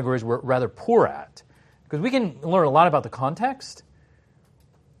those categories we're rather poor at, because we can learn a lot about the context.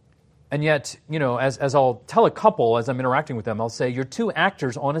 And yet, as I'll tell a couple as I'm interacting with them, I'll say, you're 2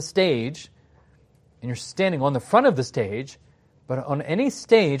 actors on a stage, and you're standing on the front of the stage, but on any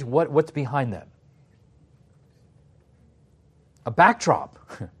stage, what's behind them? A backdrop.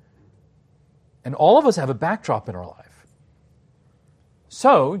 And all of us have a backdrop in our life.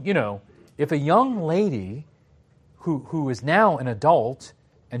 So, if a young lady who is now an adult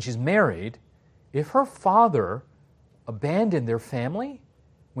and she's married, if her father abandoned their family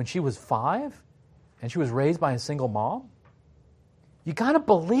when she was 5 and she was raised by a single mom, you got to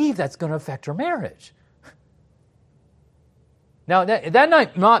believe that's going to affect her marriage. Now, that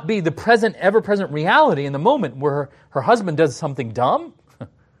might not be the present, ever-present reality in the moment where her husband does something dumb,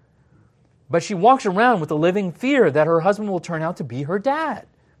 but she walks around with a living fear that her husband will turn out to be her dad.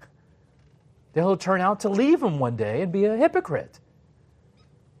 That he'll turn out to leave him one day and be a hypocrite.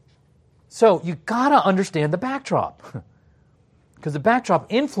 So you got to understand the backdrop, because the backdrop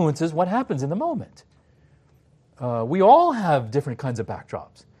influences what happens in the moment. We all have different kinds of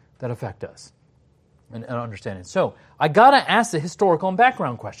backdrops that affect us and understanding. So I got to ask the historical and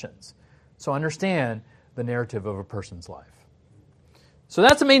background questions so I understand the narrative of a person's life. So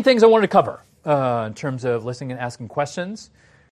that's the main things I wanted to cover in terms of listening and asking questions.